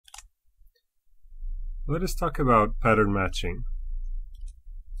Let us talk about pattern matching.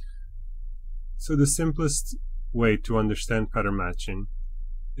 So the simplest way to understand pattern matching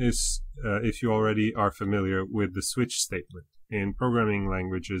is if you already are familiar with the switch statement in programming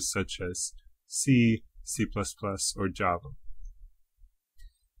languages such as C, C++, or Java.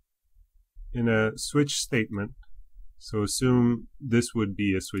 In a switch statement, so assume this would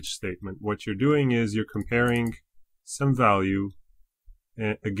be a switch statement, what you're doing is you're comparing some value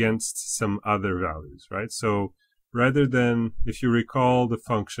against some other values, right? So rather than, if you recall the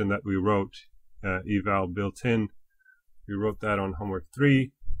function that we wrote, eval built-in, we wrote that on homework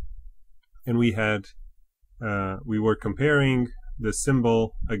 3, and we were comparing the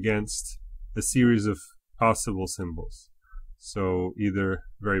symbol against a series of possible symbols. So either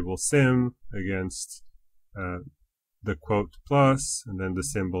variable sim against the quote plus, and then the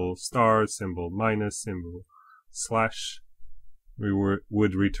symbol star, symbol minus, symbol slash. We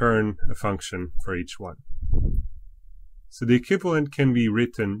would return a function for each one. So the equivalent can be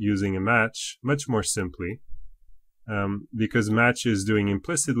written using a match much more simply, because match is doing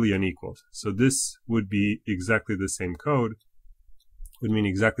implicitly an equal. So this would be exactly the same code, would mean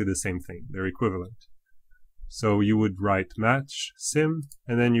exactly the same thing. They're equivalent. So you would write match sim,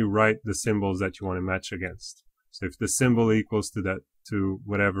 and then you write the symbols that you want to match against. So if the symbol equals to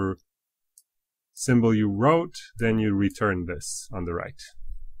whatever symbol you wrote, then you return this on the right.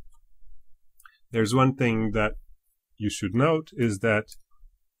 There's one thing that you should note is that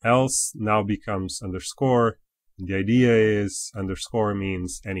else now becomes underscore. The idea is underscore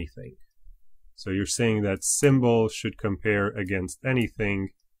means anything. So you're saying that symbol should compare against anything.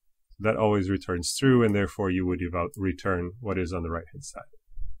 That always returns true, and therefore you would return what is on the right hand side.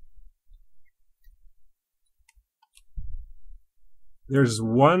 There's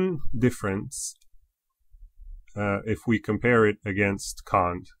one difference if we compare it against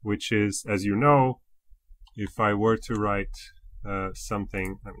cond, which is, as you know, if I were to write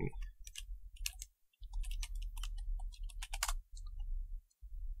something,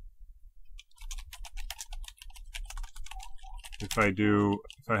 if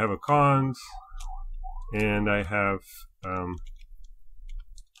I have a cond and I have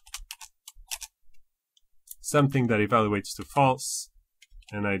something that evaluates to false,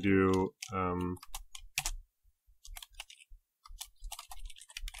 and I do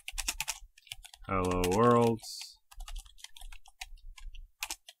hello world,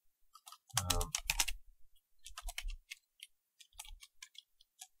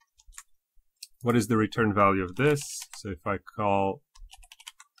 what is the return value of this? So if I call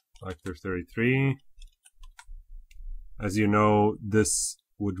vector33, as you know, this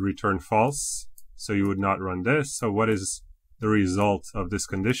would return false, so you would not run this. So what is the result of this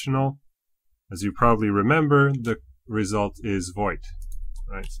conditional? As you probably remember, the result is void,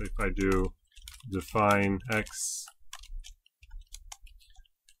 right? So if I do define x,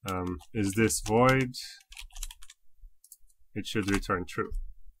 is this void? It should return true,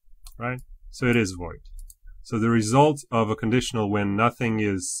 right? So it is void. So the result of a conditional when nothing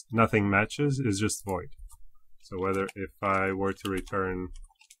matches is just void. So whether if I were to return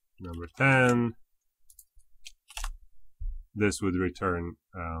number 10, this would return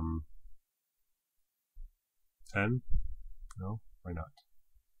 10. No, why not?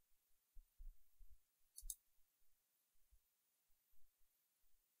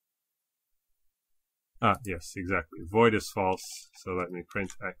 Ah, yes, exactly. Void is false, so let me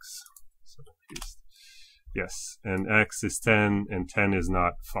print x. So confused. Yes, and x is 10, and 10 is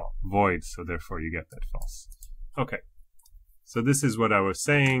not void, so therefore you get that false. Okay, so this is what I was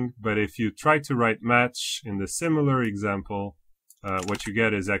saying, but if you try to write match in the similar example, what you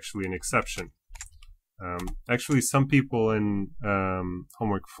get is actually an exception. Actually, some people in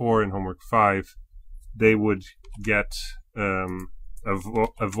homework 4 and homework 5, they would get a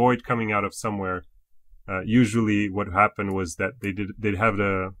void coming out of somewhere. Usually what happened was that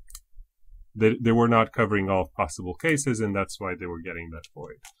they were not covering all possible cases, and that's why they were getting that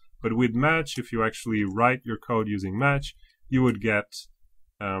void. But with match, if you actually write your code using match, you would get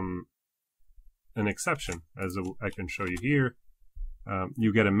an exception, as I can show you here.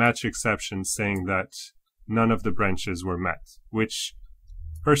 You get a match exception saying that none of the branches were met, which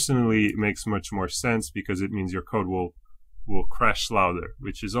personally makes much more sense because it means your code will crash louder,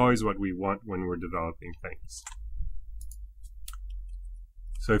 which is always what we want when we're developing things.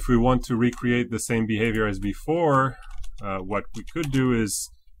 So if we want to recreate the same behavior as before, what we could do is,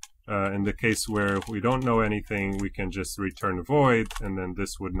 in the case where we don't know anything, we can just return void, and then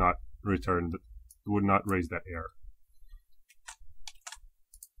this would not raise that error.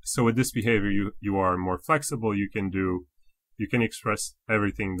 So with this behavior, you are more flexible. You can express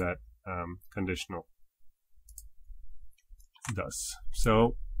everything that conditional does.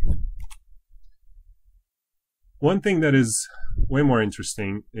 So one thing that is way more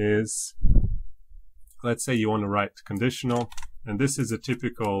interesting is, let's say you want to write conditional, and this is a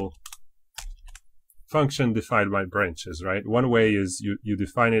typical function defined by branches, right? One way is you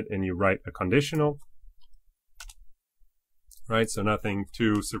define it and you write a conditional, right? So nothing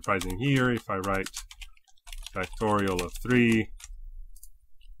too surprising here. If I write factorial of 3,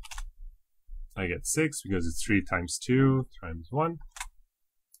 I get 6 because it's 3 times 2 times 1.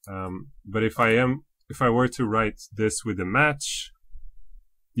 But if I were to write this with a match,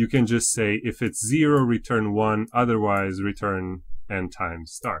 you can just say if it's 0, return 1, otherwise return n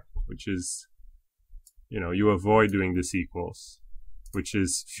times star, which is, you avoid doing this equals, which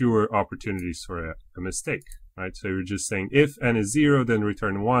is fewer opportunities for a mistake, right? So you're just saying if n is 0, then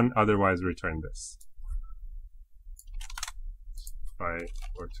return 1, otherwise return this. If I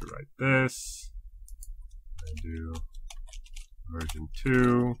were to write this, I do version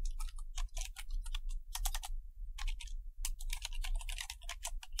 2.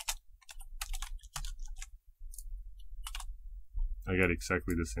 I get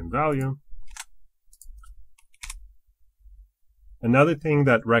exactly the same value. Another thing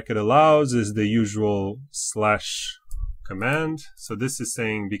that Racket allows is the usual slash command. So this is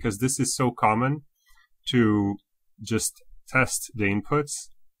saying, because this is so common to just test the inputs,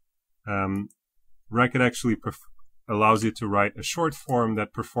 Racket actually allows you to write a short form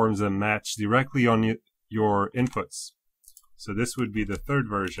that performs a match directly on your inputs. So this would be the third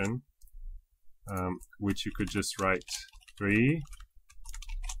version, which you could just write 3.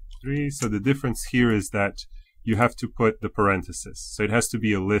 So the difference here is that you have to put the parenthesis. So it has to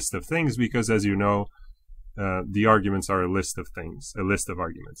be a list of things because, as you know, the arguments are a list of things, a list of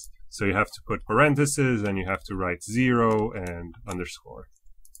arguments. So you have to put parentheses and you have to write 0 and underscore,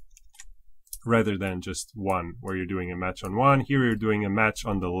 rather than just 1, where you're doing a match on 1. Here you're doing a match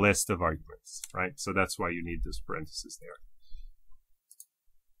on the list of arguments, right? So that's why you need this parenthesis there.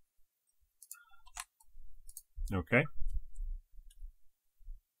 Okay.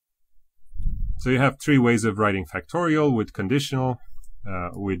 So you have 3 ways of writing factorial: with conditional,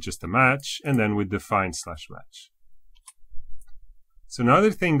 with just a match, and then with define slash match. So another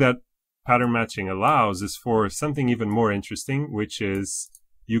thing that pattern matching allows is for something even more interesting, which is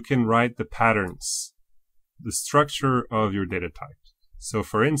you can write the patterns, the structure of your data type. So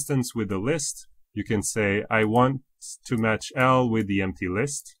for instance, with the list, you can say, I want to match L with the empty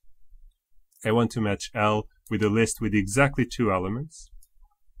list. I want to match L with a list with exactly 2 elements.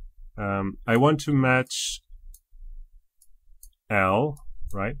 I want to match L,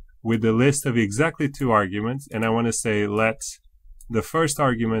 right, with a list of exactly 2 arguments, and I want to say let the first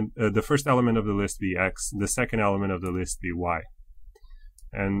argument, the first element of the list be X, the second element of the list be Y.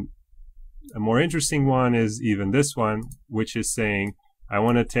 And a more interesting one is even this one, which is saying I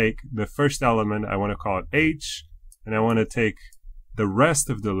want to take the first element, I want to call it H, and I want to take the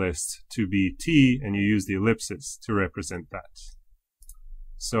rest of the list to be T, and you use the ellipsis to represent that.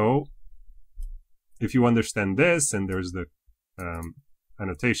 So if you understand this, and there's the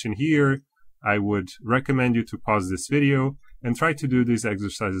annotation here, I would recommend you to pause this video and try to do these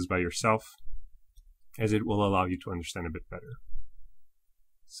exercises by yourself, as it will allow you to understand a bit better.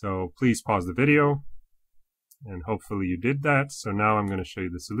 So please pause the video, and hopefully you did that. So now I'm going to show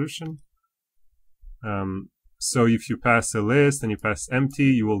you the solution. So if you pass a list and you pass empty,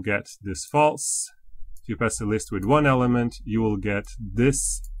 you will get this false. If you pass a list with 1 element, you will get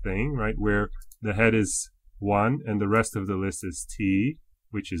this thing, right, where the head is 1 and the rest of the list is T,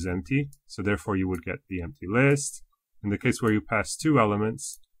 which is empty. So therefore you would get the empty list. In the case where you pass 2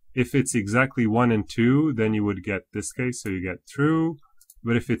 elements, if it's exactly 1 and 2, then you would get this case, so you get true.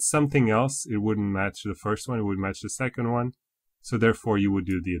 But if it's something else, it wouldn't match the first one, it would match the second one. So therefore you would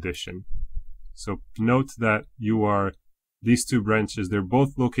do the addition. So note that these 2 branches, they're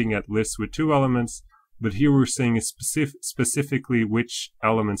both looking at lists with 2 elements, but here we're saying specifically which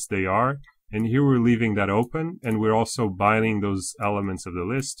elements they are, and here we're leaving that open, and we're also binding those elements of the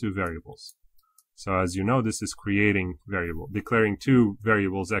list to variables. So as you know, this is creating declaring 2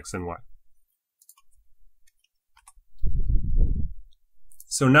 variables X and Y.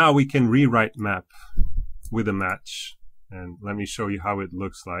 So now we can rewrite map with a match, and let me show you how it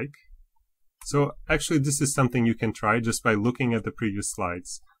looks like. So actually this is something you can try just by looking at the previous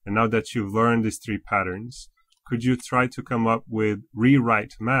slides. And now that you've learned these 3 patterns, could you try to come up with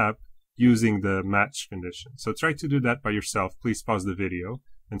rewrite map using the match condition? So try to do that by yourself. Please pause the video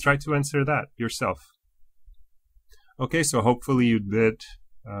and try to answer that yourself. Okay, so hopefully you did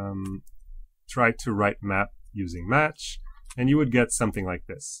try to write map using match, and you would get something like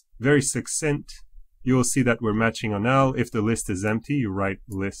this. Very succinct, you will see that we're matching on L. If the list is empty, you write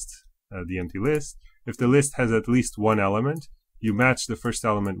list, the empty list. If the list has at least one element, you match the first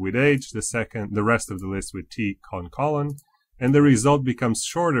element with H, the rest of the list with T, colon, and the result becomes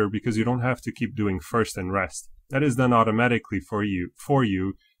shorter because you don't have to keep doing first and rest. That is done automatically for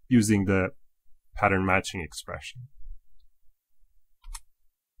you using the pattern matching expression.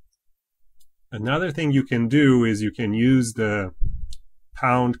 Another thing you can do is you can use the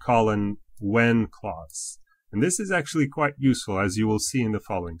 :when clause. And this is actually quite useful, as you will see in the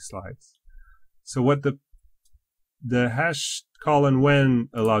following slides. So what the $when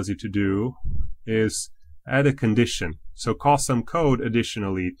allows you to do is add a condition. So call some code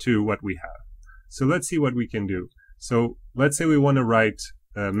additionally to what we have. So let's see what we can do. So let's say we want to write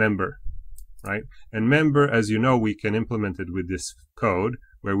a member, right? And member, as you know, we can implement it with this code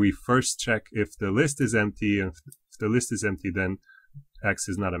where we first check if the list is empty, and if the list is empty, then X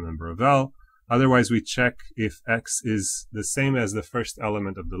is not a member of L. Otherwise, we check if X is the same as the first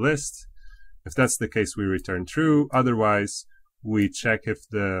element of the list. If that's the case, we return true. Otherwise, we check if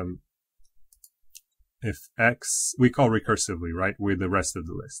X, we call recursively, right, with the rest of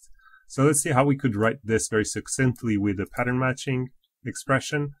the list. So let's see how we could write this very succinctly with the pattern matching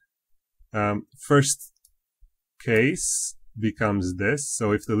expression. First case becomes this.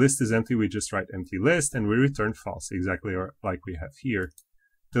 So if the list is empty, we just write empty list and we return false, exactly like we have here.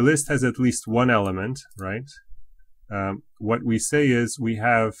 The list has at least one element, right? What we say is we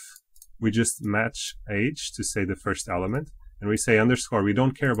just match H to say the first element, and we say underscore. We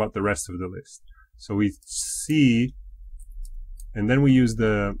don't care about the rest of the list. So we see, and then we use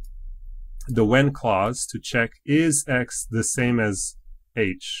the when clause to check, is X the same as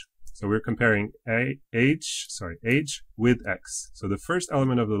H? So we're comparing H with X. So the first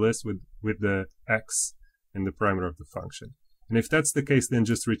element of the list with the X in the parameter of the function. And if that's the case, then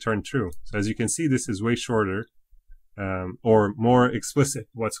just return true. So as you can see, this is way shorter or more explicit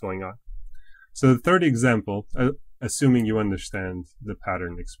what's going on. So the third example, assuming you understand the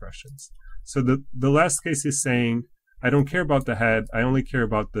pattern expressions. So the last case is saying, I don't care about the head, I only care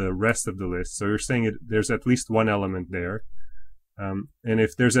about the rest of the list. So you're saying there's at least one element there. And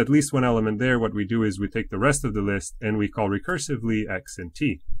if there's at least one element there, what we do is we take the rest of the list and we call recursively X and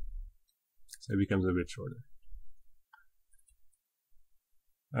T. So it becomes a bit shorter.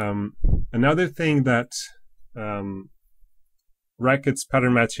 Another thing that Racket's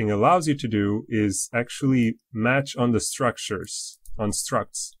pattern matching allows you to do is actually match on the structures, on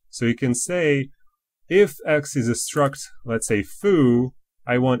structs. So you can say, if X is a struct, let's say foo,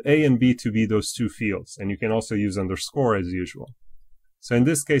 I want A and B to be those two fields. And you can also use underscore as usual. So in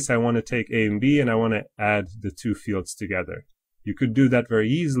this case, I want to take A and B and I want to add the two fields together. You could do that very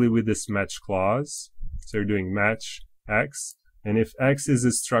easily with this match clause. So you're doing match X. And if X is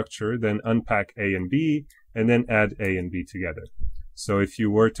a structure, then unpack A and B and then add A and B together. So if you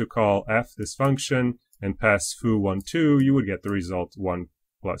were to call f this function and pass foo 1, 2, you would get the result 1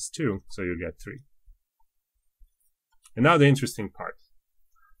 plus 2. So you'd get 3. And now the interesting part.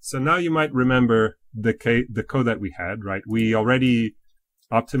 So now you might remember the code that we had, right? We already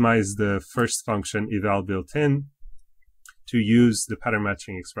optimized the first function eval built in to use the pattern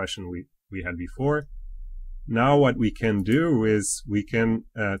matching expression we had before. Now what we can do is we can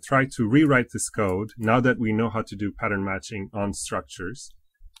try to rewrite this code now that we know how to do pattern matching on structures.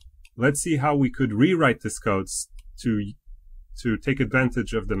 Let's see how we could rewrite this code to take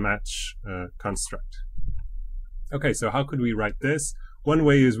advantage of the match construct. Okay, so how could we write this? One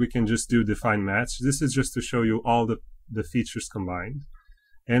way is we can just do define match. This is just to show you all the features combined.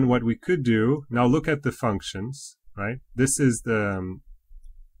 And what we could do, now look at the functions, right? This is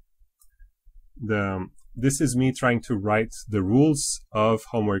this is me trying to write the rules of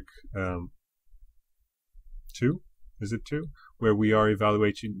homework 2. Is it 2? Where we are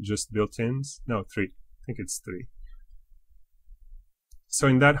evaluating just built-ins? No, 3. I think it's 3. So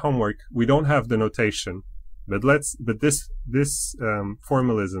in that homework, we don't have the notation, but this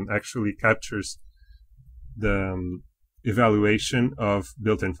formalism actually captures the evaluation of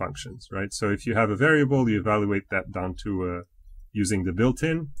built-in functions, right? So if you have a variable, you evaluate that down to using the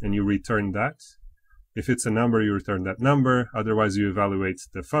built-in, and you return that. If it's a number, you return that number. Otherwise, you evaluate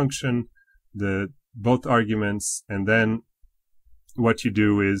the function, both arguments, and then what you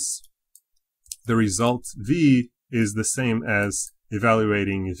do is the result v is the same as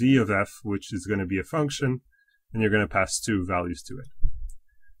evaluating v of f, which is going to be a function, and you're going to pass 2 values to it.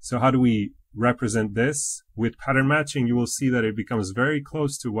 So how do we represent this? With pattern matching, you will see that it becomes very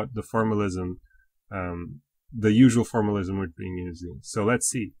close to what the formalism, the usual formalism we're being using. So let's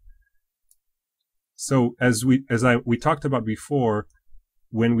see. So as we talked about before,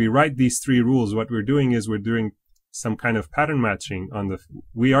 when we write these three rules, what we're doing is we're doing some kind of pattern matching on the,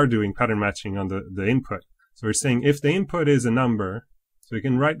 we are doing pattern matching on the input. So we're saying if the input is a number, so we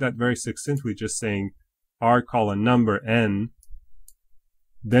can write that very succinctly, just saying r colon number n,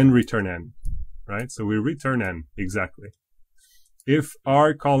 then return n, right? So we return n, exactly. If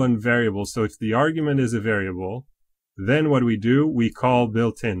r colon variable, so if the argument is a variable, then what we do, we call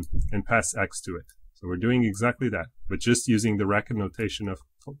built-in and pass x to it. So we're doing exactly that, but just using the racket notation of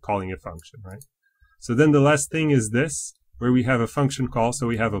calling a function, right? So then the last thing is this, where we have a function call. So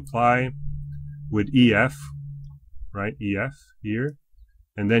we have apply with ef, right? Ef here.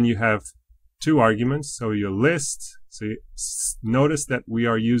 And then you have two arguments. So your list, so you notice that we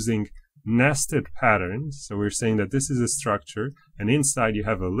are using nested patterns. So we're saying that this is a structure, and inside you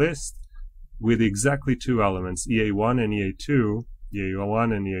have a list with exactly two elements, EA1 and EA2,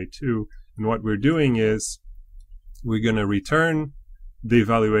 EA1 and EA2. And what we're doing is we're going to return the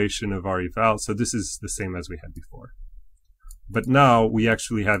evaluation of our eval. So this is the same as we had before. But now we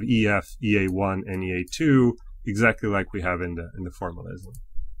actually have EF, EA1, and EA2 exactly like we have in the formalism.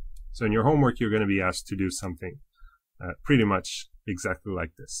 So in your homework, you're going to be asked to do something pretty much exactly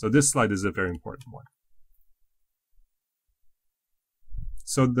like this. So this slide is a very important one.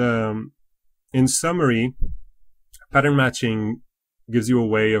 So in summary, pattern matching gives you a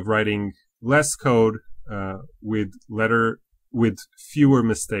way of writing less code with fewer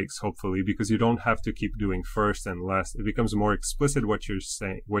mistakes, hopefully, because you don't have to keep doing first and last. It becomes more explicit what you're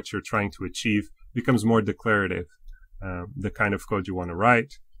saying, what you're trying to achieve, becomes more declarative, the kind of code you want to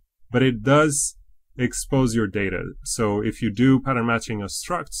write. But it does expose your data. So if you do pattern matching of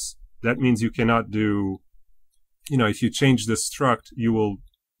structs, that means you cannot do, if you change the struct, you will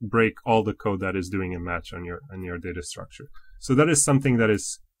break all the code that is doing a match on your data structure. So that is something that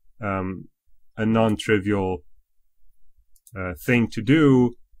is a non-trivial thing to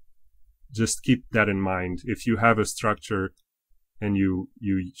do. Just keep that in mind. If you have a structure and you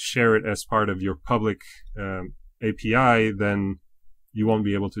share it as part of your public API, then you won't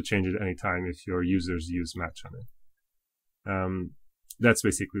be able to change it anytime if your users use match on it. That's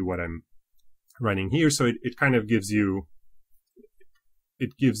basically what I'm writing here. So it kind of gives you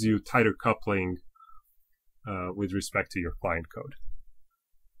tighter coupling with respect to your client code.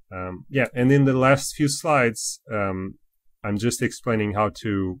 And in the last few slides, I'm just explaining how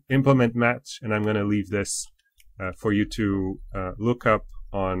to implement match, and I'm going to leave this for you to look up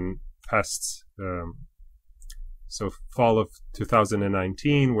on past, so fall of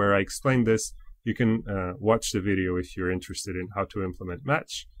 2019, where I explained this. You can watch the video if you're interested in how to implement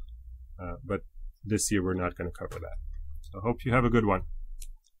match, but this year we're not going to cover that. So I hope you have a good one.